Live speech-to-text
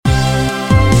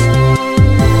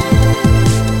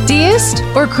deist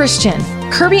or Christian?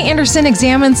 Kerby Anderson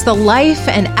examines the life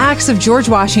and acts of George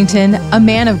Washington, a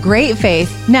man of great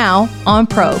faith, now on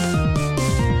Probe.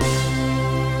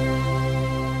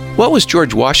 What was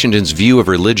George Washington's view of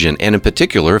religion, and in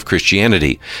particular of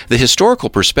Christianity? The historical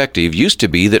perspective used to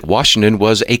be that Washington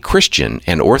was a Christian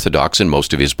and orthodox in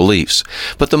most of his beliefs.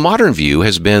 But the modern view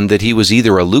has been that he was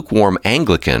either a lukewarm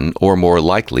Anglican or more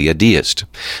likely a deist.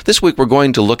 This week we're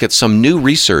going to look at some new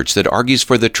research that argues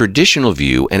for the traditional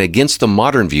view and against the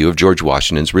modern view of George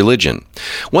Washington's religion.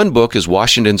 One book is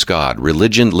Washington's God,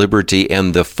 Religion, Liberty,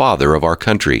 and the Father of Our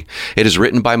Country. It is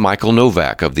written by Michael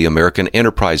Novak of the American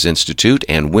Enterprise Institute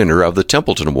and winner of the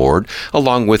Templeton Award,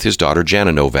 along with his daughter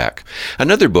Jana Novak.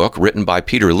 Another book written by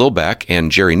Peter Lilback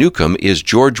and Jerry Newcomb is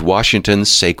George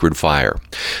Washington's Sacred Fire.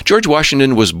 George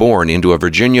Washington was born into a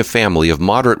Virginia family of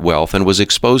moderate wealth and was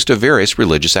exposed to various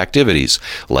religious activities,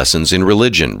 lessons in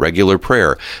religion, regular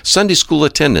prayer, Sunday school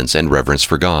attendance, and reverence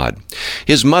for God.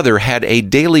 His mother had a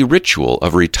daily ritual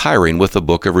of retiring with a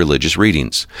book of religious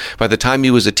readings. By the time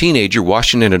he was a teenager,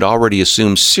 Washington had already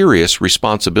assumed serious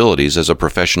responsibilities as a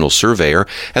professional surveyor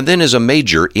and then as a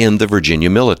major in the Virginia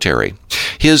military.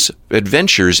 His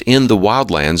adventures in the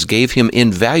wildlands gave him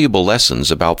invaluable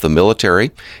lessons about the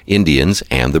military, Indians,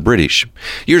 and the British.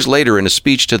 Years later, in a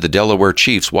speech to the Delaware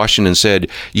chiefs, Washington said,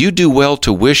 "You do well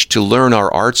to wish to learn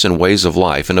our arts and ways of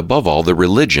life, and above all, the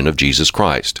religion of Jesus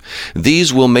Christ.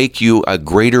 These will make you a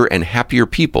greater and happier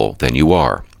people than you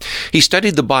are." He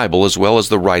studied the Bible as well as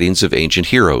the writings of ancient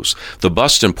heroes. The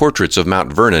busts and portraits of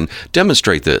Mount Vernon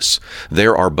demonstrate this.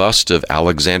 There are busts of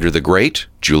Alexander the Great,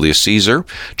 Julius Caesar,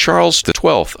 Charles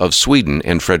XII of Sweden,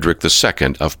 and Frederick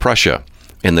II of Prussia.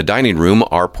 In the dining room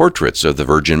are portraits of the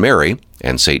Virgin Mary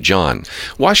and St. John.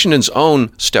 Washington's own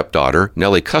stepdaughter,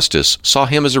 Nellie Custis, saw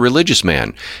him as a religious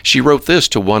man. She wrote this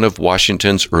to one of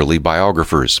Washington's early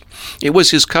biographers. It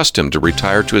was his custom to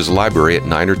retire to his library at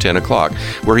 9 or 10 o'clock,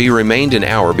 where he remained an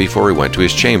hour before he went to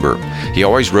his chamber. He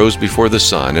always rose before the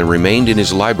sun and remained in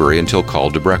his library until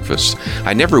called to breakfast.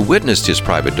 I never witnessed his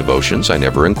private devotions. I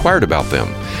never inquired about them.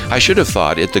 I should have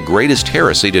thought it the greatest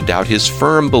heresy to doubt his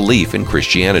firm belief in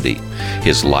Christianity.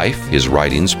 His life, his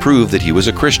writings prove that he was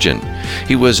a Christian.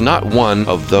 He was not one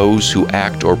of those who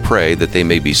act or pray that they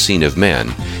may be seen of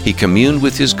men. He communed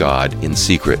with his God in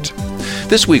secret.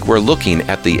 This week we're looking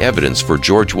at the evidence for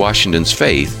George Washington's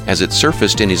faith as it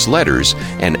surfaced in his letters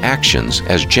and actions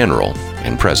as general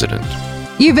and president.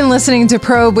 You've been listening to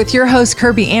Probe with your host,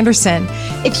 Kerby Anderson.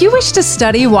 If you wish to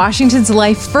study Washington's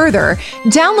life further,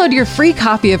 download your free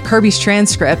copy of Kerby's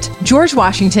transcript, George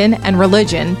Washington and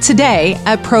Religion, today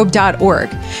at probe.org.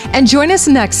 And join us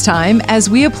next time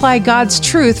as we apply God's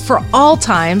truth for all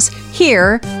times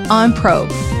here on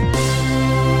Probe.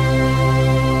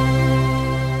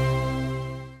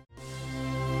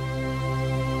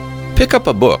 Pick up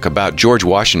a book about George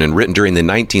Washington written during the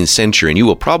 19th century and you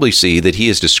will probably see that he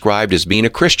is described as being a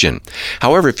Christian.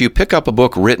 However, if you pick up a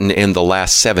book written in the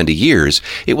last 70 years,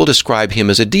 it will describe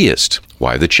him as a deist.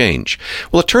 Why the change?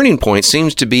 Well, a turning point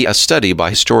seems to be a study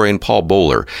by historian Paul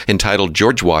Bowler entitled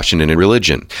George Washington and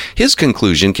Religion. His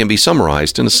conclusion can be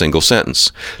summarized in a single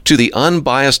sentence. To the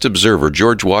unbiased observer,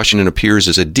 George Washington appears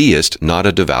as a deist, not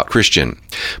a devout Christian.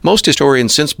 Most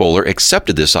historians since Bowler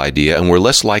accepted this idea and were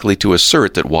less likely to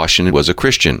assert that Washington was a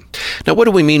Christian. Now, what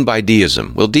do we mean by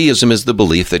deism? Well, deism is the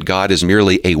belief that God is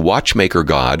merely a watchmaker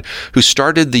God who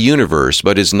started the universe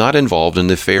but is not involved in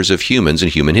the affairs of humans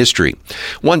and human history.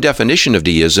 One definition of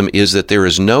deism is that there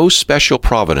is no special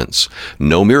providence,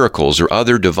 no miracles or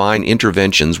other divine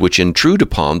interventions which intrude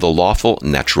upon the lawful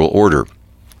natural order.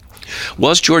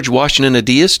 Was George Washington a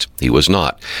deist? He was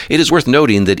not. It is worth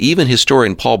noting that even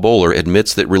historian Paul Bowler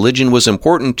admits that religion was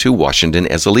important to Washington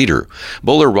as a leader.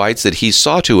 Bowler writes that he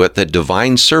saw to it that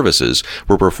divine services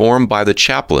were performed by the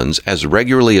chaplains as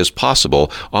regularly as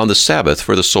possible on the Sabbath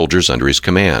for the soldiers under his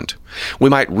command. We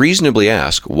might reasonably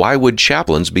ask, why would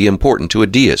chaplains be important to a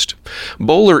deist?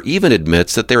 Bowler even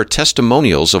admits that there are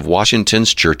testimonials of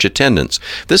Washington's church attendance.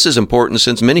 This is important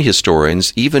since many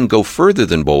historians even go further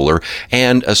than Bowler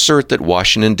and assert that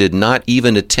Washington did not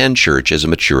even attend church as a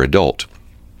mature adult.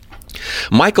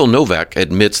 Michael Novak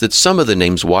admits that some of the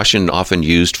names Washington often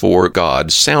used for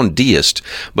God sound deist,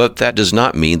 but that does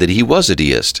not mean that he was a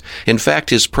deist. In fact,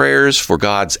 his prayers for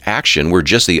God's action were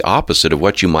just the opposite of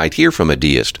what you might hear from a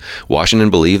deist. Washington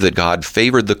believed that God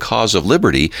favored the cause of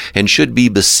liberty and should be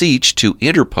beseeched to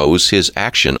interpose his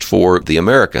action for the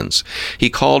Americans. He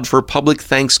called for public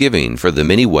thanksgiving for the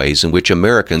many ways in which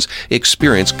Americans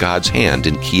experience God's hand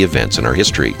in key events in our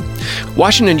history.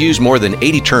 Washington used more than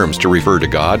 80 terms to refer to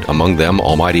God. Among among them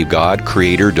Almighty God,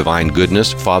 Creator, Divine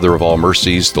Goodness, Father of all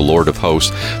mercies, the Lord of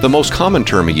hosts. The most common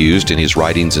term he used in his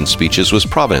writings and speeches was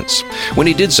providence. When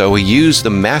he did so, he used the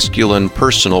masculine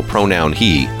personal pronoun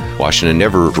he. Washington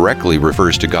never directly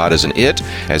refers to God as an it,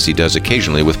 as he does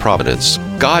occasionally with providence.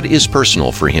 God is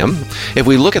personal for him. If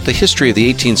we look at the history of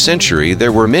the 18th century,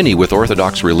 there were many with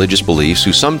orthodox religious beliefs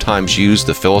who sometimes used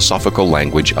the philosophical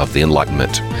language of the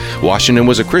Enlightenment. Washington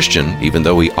was a Christian, even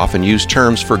though he often used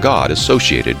terms for God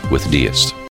associated with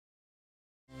deists.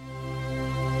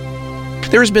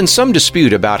 There has been some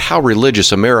dispute about how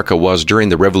religious America was during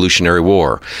the Revolutionary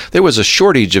War. There was a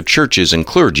shortage of churches and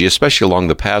clergy, especially along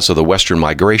the paths of the Western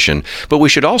migration, but we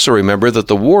should also remember that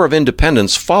the War of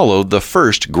Independence followed the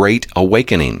First Great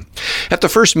Awakening. At the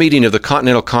first meeting of the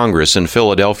Continental Congress in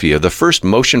Philadelphia, the first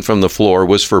motion from the floor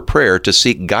was for prayer to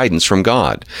seek guidance from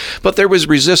God. But there was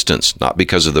resistance, not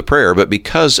because of the prayer, but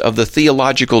because of the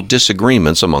theological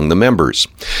disagreements among the members.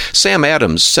 Sam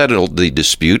Adams settled the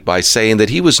dispute by saying that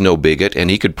he was no bigot and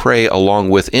he could pray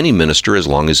along with any minister as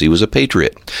long as he was a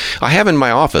patriot. I have in my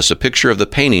office a picture of the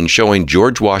painting showing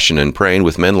George Washington praying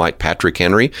with men like Patrick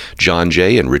Henry, John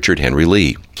Jay, and Richard Henry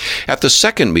Lee. At the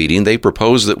second meeting, they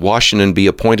proposed that Washington be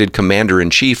appointed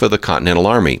commander-in-chief of the Continental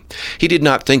Army. He did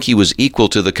not think he was equal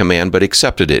to the command, but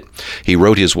accepted it. He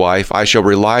wrote his wife, "I shall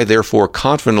rely therefore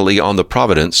confidently on the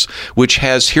providence, which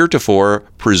has heretofore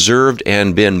preserved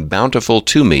and been bountiful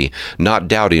to me, not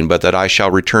doubting but that I shall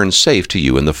return safe to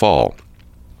you in the fall."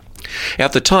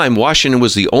 At the time, Washington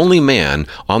was the only man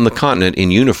on the continent in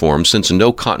uniform since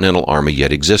no Continental Army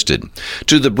yet existed.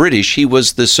 To the British, he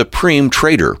was the supreme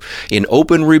traitor in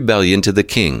open rebellion to the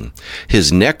king.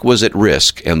 His neck was at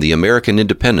risk, and the American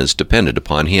independence depended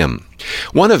upon him.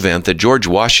 One event that George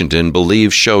Washington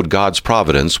believed showed God's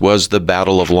providence was the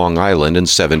Battle of Long Island in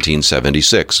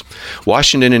 1776.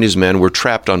 Washington and his men were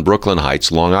trapped on Brooklyn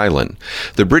Heights, Long Island.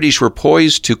 The British were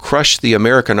poised to crush the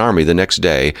American army the next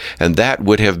day, and that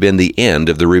would have been the end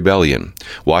of the rebellion.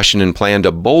 Washington planned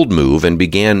a bold move and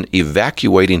began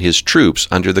evacuating his troops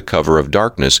under the cover of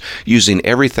darkness, using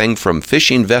everything from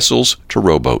fishing vessels to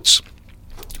rowboats.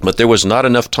 But there was not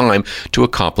enough time to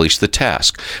accomplish the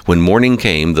task. When morning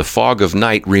came, the fog of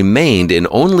night remained and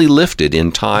only lifted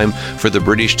in time for the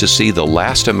British to see the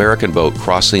last American boat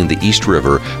crossing the East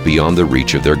River beyond the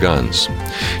reach of their guns.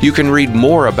 You can read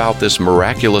more about this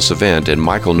miraculous event in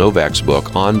Michael Novak's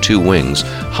book, On Two Wings,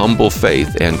 Humble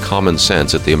Faith and Common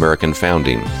Sense at the American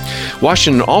Founding.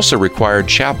 Washington also required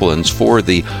chaplains for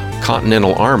the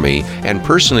Continental Army and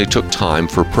personally took time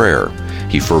for prayer.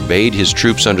 He forbade his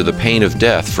troops under the pain of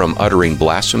death from uttering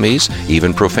blasphemies,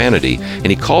 even profanity, and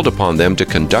he called upon them to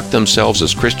conduct themselves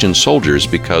as Christian soldiers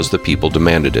because the people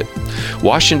demanded it.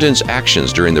 Washington's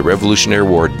actions during the Revolutionary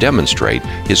War demonstrate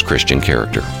his Christian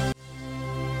character.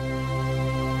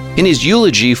 In his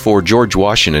eulogy for George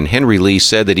Washington, Henry Lee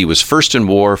said that he was first in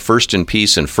war, first in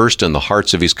peace, and first in the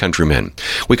hearts of his countrymen.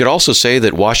 We could also say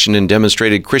that Washington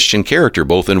demonstrated Christian character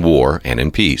both in war and in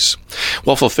peace.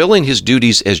 While fulfilling his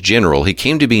duties as general, he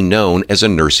came to be known as a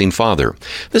nursing father.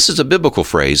 This is a biblical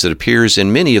phrase that appears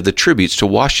in many of the tributes to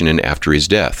Washington after his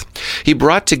death. He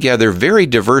brought together very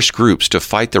diverse groups to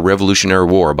fight the Revolutionary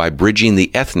War by bridging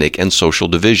the ethnic and social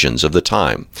divisions of the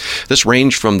time. This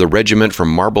ranged from the regiment from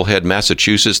Marblehead,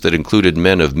 Massachusetts, that included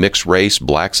men of mixed race,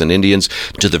 blacks and Indians,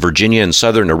 to the Virginia and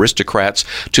Southern aristocrats,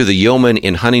 to the yeomen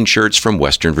in hunting shirts from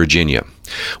Western Virginia.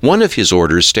 One of his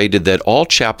orders stated that all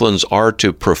chaplains are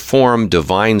to perform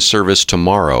divine service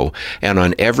tomorrow and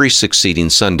on every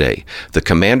succeeding Sunday. The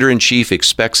commander-in-chief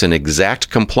expects an exact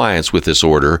compliance with this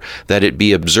order, that it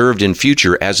be observed in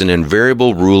future as an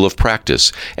invariable rule of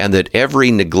practice, and that every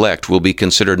neglect will be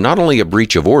considered not only a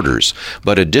breach of orders,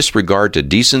 but a disregard to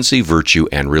decency, virtue,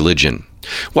 and religion.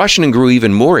 Washington grew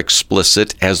even more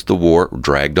explicit as the war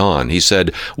dragged on. He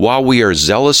said, "While we are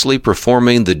zealously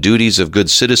performing the duties of good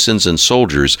citizens and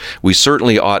soldiers, we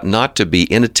certainly ought not to be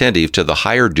inattentive to the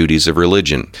higher duties of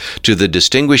religion. To the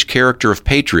distinguished character of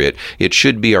patriot, it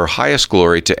should be our highest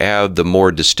glory to add the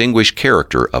more distinguished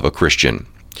character of a Christian."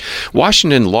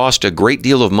 Washington lost a great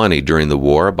deal of money during the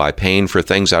war by paying for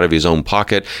things out of his own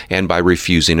pocket and by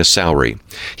refusing a salary.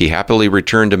 He happily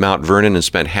returned to Mount Vernon and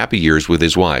spent happy years with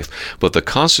his wife, but the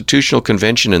Constitutional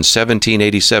Convention in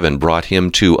 1787 brought him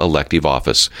to elective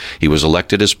office. He was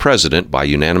elected as president by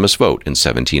unanimous vote in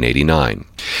 1789.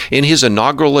 In his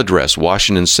inaugural address,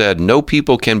 Washington said, "No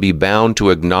people can be bound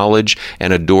to acknowledge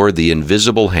and adore the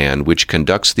invisible hand which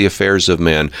conducts the affairs of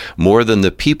men more than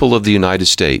the people of the United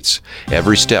States.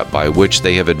 Every step by which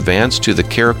they have advanced to the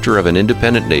character of an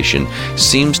independent nation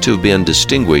seems to have been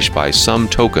distinguished by some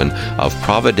token of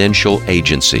providential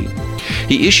agency."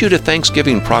 He issued a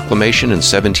Thanksgiving proclamation in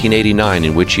 1789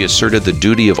 in which he asserted the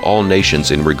duty of all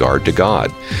nations in regard to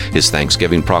God. His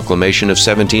Thanksgiving proclamation of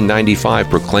 1795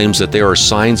 proclaims that there are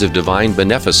signs of divine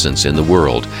beneficence in the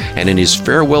world, and in his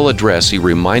farewell address he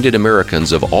reminded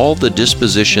Americans of all the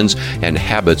dispositions and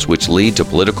habits which lead to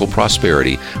political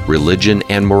prosperity. Religion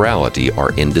and morality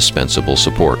are indispensable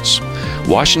supports.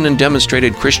 Washington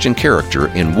demonstrated Christian character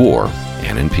in war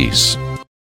and in peace.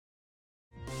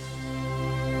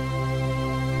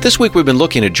 This week we've been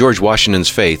looking at George Washington's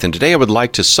faith, and today I would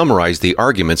like to summarize the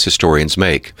arguments historians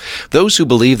make. Those who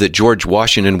believe that George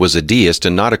Washington was a deist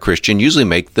and not a Christian usually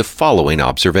make the following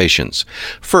observations.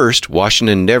 First,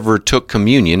 Washington never took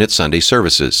communion at Sunday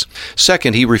services.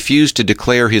 Second, he refused to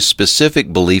declare his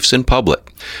specific beliefs in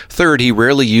public. Third, he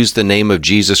rarely used the name of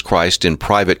Jesus Christ in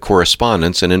private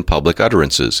correspondence and in public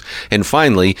utterances. And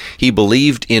finally, he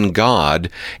believed in God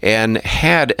and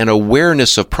had an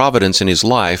awareness of providence in his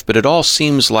life, but it all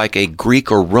seems like a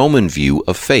Greek or Roman view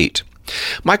of fate.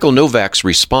 Michael Novak's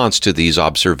response to these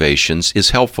observations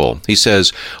is helpful. He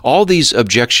says, all these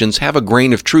objections have a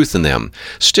grain of truth in them.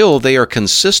 Still, they are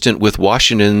consistent with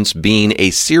Washington's being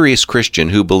a serious Christian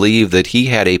who believed that he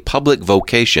had a public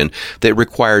vocation that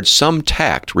required some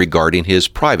tact regarding his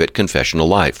private confessional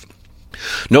life.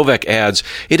 Novak adds,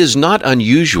 it is not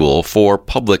unusual for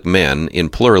public men in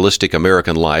pluralistic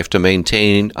American life to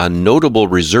maintain a notable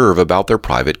reserve about their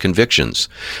private convictions.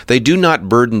 They do not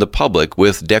burden the public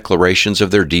with declarations of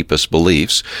their deepest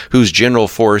beliefs, whose general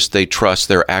force they trust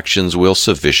their actions will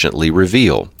sufficiently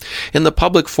reveal. In the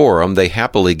public forum, they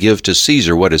happily give to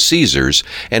Caesar what is Caesar's,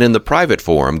 and in the private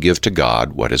forum give to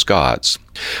God what is God's.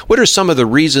 What are some of the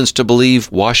reasons to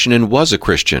believe Washington was a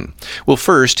Christian? Well,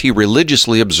 first, he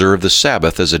religiously observed the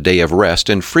Sabbath as a day of rest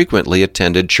and frequently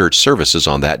attended church services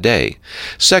on that day.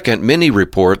 Second, many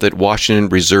report that Washington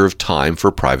reserved time for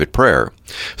private prayer.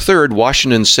 Third,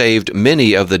 Washington saved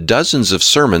many of the dozens of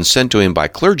sermons sent to him by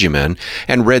clergymen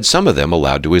and read some of them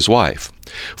aloud to his wife.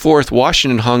 Fourth,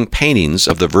 Washington hung paintings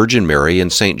of the Virgin Mary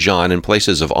and St. John in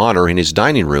places of honor in his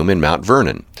dining room in Mount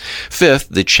Vernon. Fifth,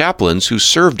 the chaplains who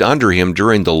served under him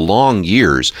during the long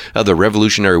years of the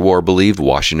Revolutionary War believed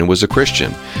Washington was a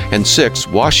Christian. And sixth,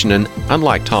 Washington,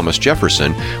 unlike Thomas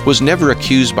Jefferson, was never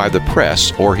accused by the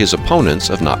press or his opponents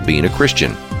of not being a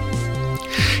Christian.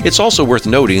 It's also worth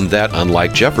noting that,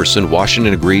 unlike Jefferson,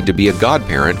 Washington agreed to be a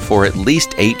godparent for at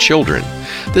least 8 children.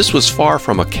 This was far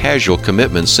from a casual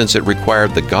commitment since it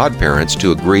required the godparents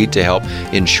to agree to help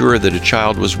ensure that a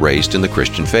child was raised in the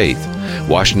Christian faith.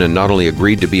 Washington not only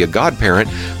agreed to be a godparent,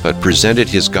 but presented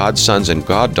his godsons and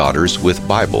goddaughters with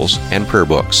Bibles and prayer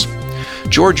books.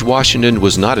 George Washington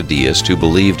was not a deist who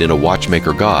believed in a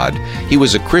watchmaker God. He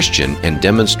was a Christian and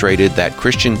demonstrated that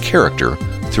Christian character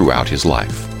throughout his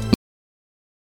life.